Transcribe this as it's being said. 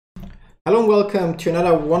Hello and welcome to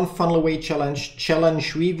another One Funnel Away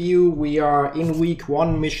challenge review. We are in week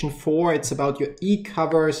 1, mission 4. It's about your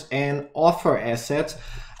eCovers and offer assets.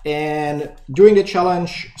 And during the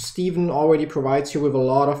challenge, Steven already provides you with a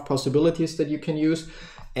lot of possibilities that you can use.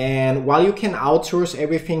 And while you can outsource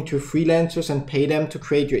everything to freelancers and pay them to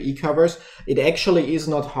create your eCovers, it actually is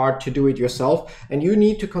not hard to do it yourself. And you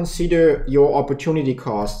need to consider your opportunity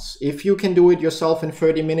costs. If you can do it yourself in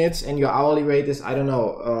 30 minutes and your hourly rate is, I don't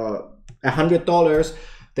know, $100,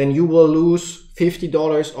 then you will lose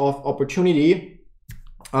 $50 of opportunity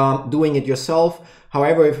doing it yourself.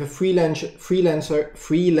 However, if a freelancer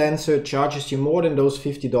charges you more than those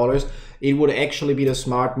 $50, it would actually be the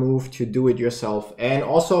smart move to do it yourself. And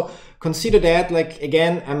also consider that, like,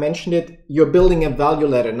 again, I mentioned it, you're building a value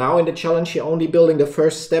ladder. Now in the challenge, you're only building the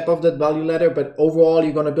first step of that value ladder, but overall,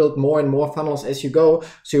 you're going to build more and more funnels as you go.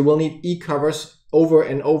 So you will need eCovers over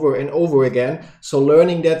and over and over again. So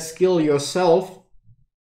learning that skill yourself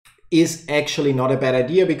is actually not a bad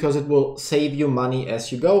idea because it will save you money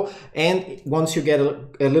as you go. And once you get a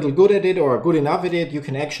little good at it or good enough at it, you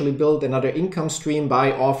can actually build another income stream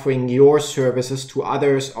by offering your services to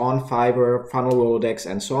others on Fiverr, Funnel Rolodex,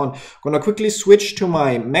 and so on. I'm gonna quickly switch to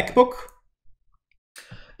my MacBook.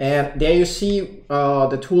 And there you see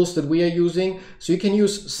the tools that we are using. So you can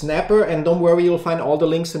use Snapper, and don't worry, you'll find all the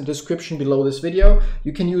links in the description below this video.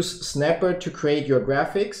 You can use Snapper to create your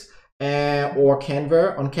graphics or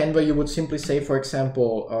Canva. On Canva, you would simply say, for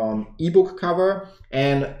example, ebook cover.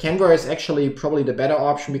 And Canva is actually probably the better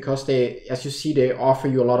option because they, as you see, they offer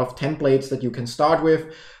you a lot of templates that you can start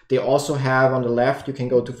with. They also have on the left, you can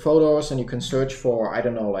go to photos and you can search for, I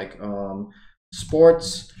don't know, like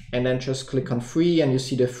sports, and then just click on free and you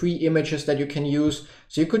see the free images that you can use.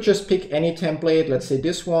 So you could just pick any template, let's say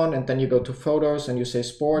this one, and then you go to photos and you say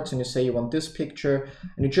sports and you say you want this picture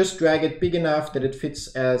and you just drag it big enough that it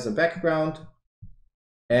fits as a background,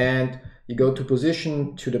 and you go to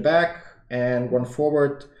position to the back and one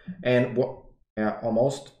forward and what, yeah,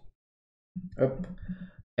 almost up,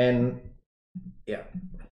 and yeah,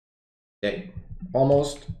 there,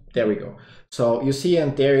 almost, there we go. So you see,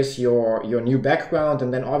 and there is your new background,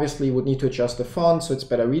 and then obviously you would need to adjust the font so it's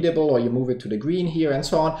better readable, or you move it to the green here and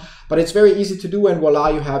so on. But it's very easy to do, and voila,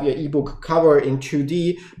 you have your ebook cover in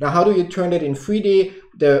 2D. Now, how do you turn it in 3D?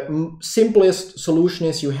 The simplest solution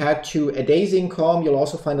is you head to adazing.com. You'll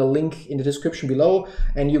also find a link in the description below,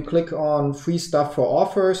 and you click on free stuff for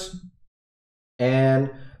offers,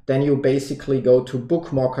 and then you basically go to book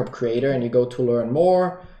mockup creator and you go to learn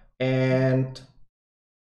more, and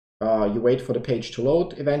you wait for the page to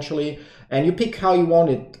load eventually, and you pick how you want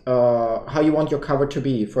it, how you want your cover to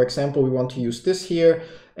be. For example, we want to use this here,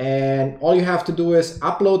 and all you have to do is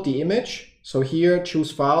upload the image. So here,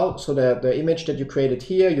 choose file, so that the image that you created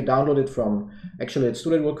here, you download it from, actually let's do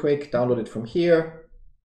that real quick, download it from here.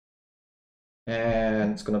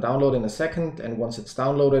 And it's gonna download in a second, and once it's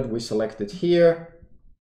downloaded, we select it here.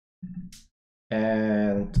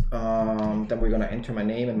 And then we're gonna enter my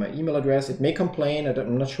name and my email address. It may complain,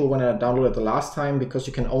 I'm not sure when I downloaded it the last time because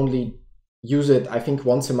you can only use it, I think,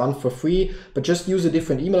 once a month for free, but just use a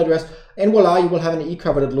different email address, and voila, you will have an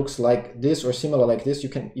eCover that looks like this or similar like this.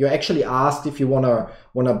 You're actually asked if you wanna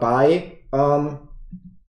buy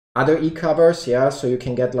other eCovers, yeah, so you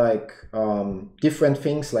can get like different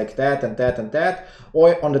things like that and that and that,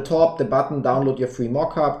 or on the top, the button, download your free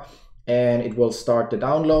mockup, and it will start the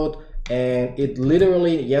download. And it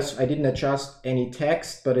literally, yes, I didn't adjust any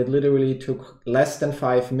text, but it literally took less than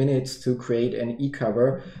 5 minutes to create an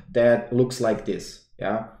eCover that looks like this.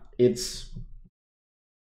 Yeah, it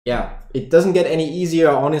doesn't get any easier,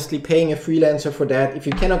 honestly, paying a freelancer for that. If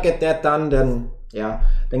you cannot get that done, then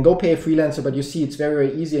then go pay a freelancer. But you see, it's very,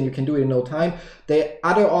 very easy and you can do it in no time. The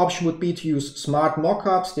other option would be to use smart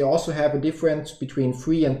mockups. They also have a difference between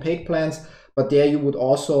free and paid plans, but there you would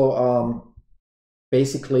also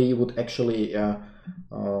basically, you would actually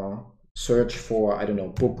search for, I don't know,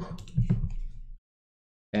 book,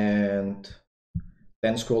 and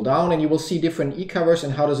then scroll down and you will see different eCovers.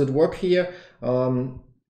 And how does it work here?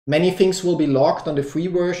 Many things will be locked on the free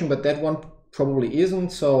version, but that one probably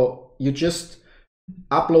isn't. So you just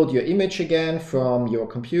upload your image again from your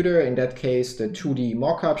computer, in that case, the 2D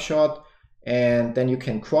mockup shot, and then you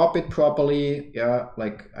can crop it properly. Yeah,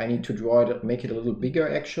 like I need to draw it, make it a little bigger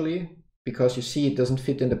actually, because you see it doesn't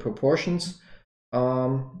fit in the proportions,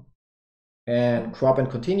 and crop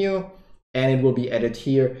and continue, and it will be added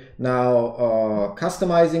here. Now,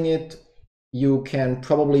 customizing it, you can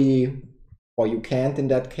probably, or you can't in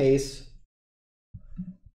that case.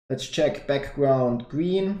 Let's check background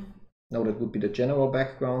green. No, that would be the general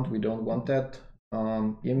background. We don't want that.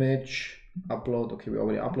 Image, upload. Okay, we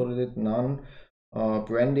already uploaded it. None.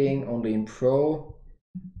 Branding only in Pro.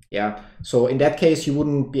 Yeah, so in that case, you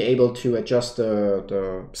wouldn't be able to adjust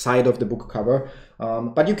the side of the book cover,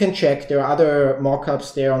 but you can check. There are other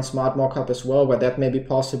mockups there on Smart Mockup as well, where that may be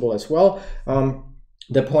possible as well.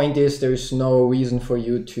 The point is, there is no reason for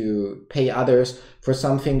you to pay others for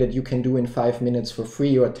something that you can do in 5 minutes for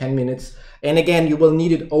free or 10 minutes. And again, you will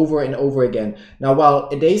need it over and over again. Now, while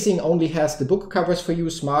Adazing only has the book covers for you,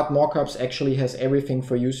 Smart Mockups actually has everything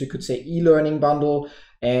for you. So you could say e-learning bundle,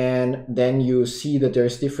 and then you see that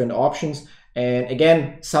there's different options. And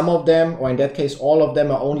again, some of them, or in that case, all of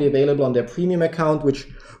them are only available on their premium account, which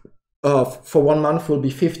for 1 month will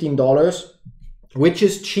be $15, which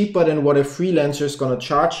is cheaper than what a freelancer is going to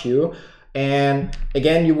charge you. And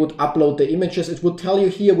again, you would upload the images. It would tell you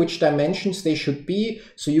here which dimensions they should be.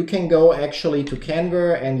 So you can go actually to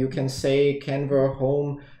Canva and you can say Canva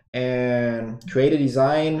home and create a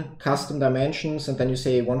design, custom dimensions, and then you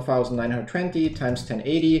say 1920 times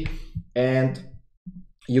 1080, and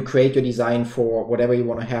you create your design for whatever you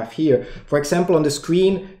want to have here. For example, on the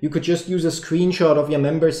screen, you could just use a screenshot of your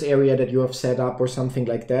members area that you have set up or something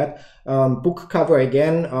like that. Book cover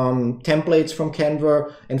again, templates from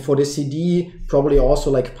Canva, and for the CD, probably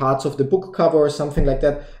also like parts of the book cover or something like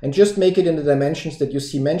that, and just make it in the dimensions that you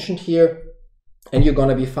see mentioned here, and you're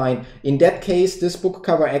gonna be fine. In that case, this book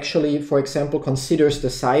cover actually, for example, considers the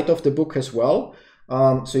side of the book as well.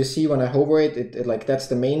 So you see when I hover it, it like that's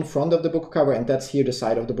the main front of the book cover, and that's here the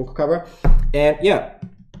side of the book cover. And yeah,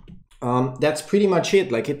 that's pretty much it.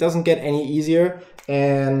 Like, it doesn't get any easier.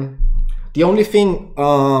 And the only thing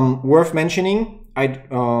worth mentioning,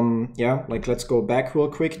 yeah, like let's go back real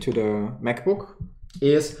quick to the MacBook,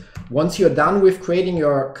 is once you're done with creating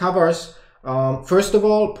your covers, first of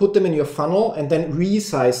all, put them in your funnel and then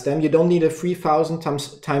resize them. You don't need a 3000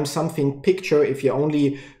 times something picture if you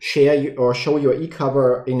only share or show your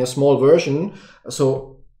e-cover in a small version.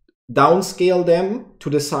 So downscale them to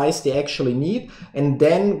the size they actually need, and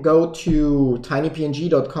then go to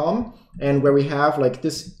tinypng.com, and where we have like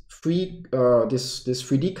this free this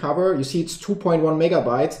 3D cover. You see it's 2.1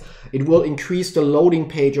 megabytes. It will increase the loading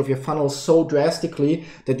page of your funnel so drastically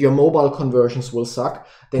that your mobile conversions will suck.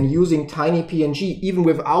 Then using tinypng, even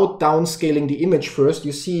without downscaling the image first,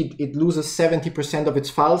 you see it loses 70% of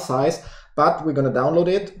its file size, but we're gonna download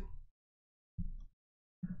it.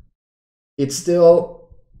 It still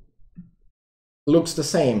looks the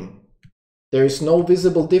same. There is no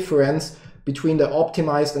visible difference between the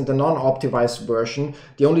optimized and the non-optimized version.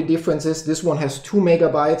 The only difference is this one has 2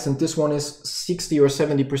 megabytes and this one is 60 or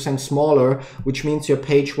 70% smaller, which means your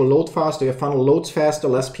page will load faster, your funnel loads faster,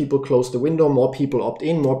 less people close the window, more people opt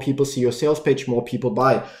in, more people see your sales page, more people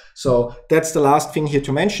buy. So that's the last thing here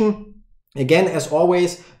to mention. Again, as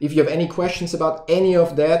always, if you have any questions about any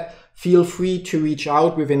of that, feel free to reach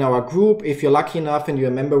out within our group. If you're lucky enough and you're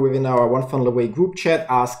a member within our One Funnel Away group chat,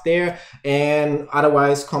 ask there, and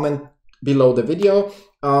otherwise comment below the video.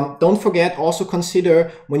 Don't forget, also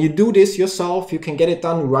consider when you do this yourself, you can get it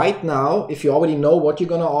done right now if you already know what you're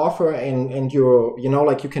going to offer, and you're, you know,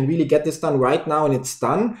 like you can really get this done right now and it's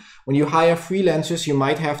done. When you hire freelancers, you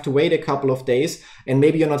might have to wait a couple of days and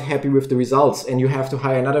maybe you're not happy with the results and you have to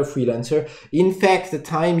hire another freelancer. In fact, the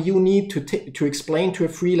time you need to explain to a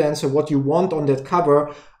freelancer what you want on that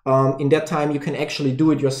cover, in that time you can actually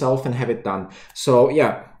do it yourself and have it done. So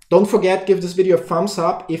yeah. Don't forget, give this video a thumbs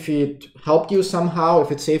up if it helped you somehow,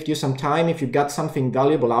 if it saved you some time, if you got something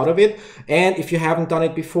valuable out of it. And if you haven't done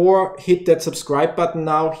it before, hit that subscribe button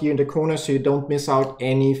now here in the corner so you don't miss out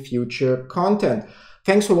any future content.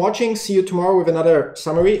 Thanks for watching. See you tomorrow with another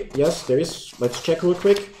summary. Yes, there is. Let's check real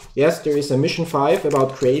quick. Yes, there is a mission 5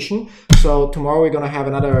 about creation. So tomorrow we're going to have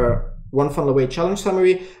another One Funnel Away challenge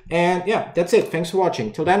summary. And yeah, that's it. Thanks for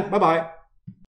watching. Till then, bye-bye.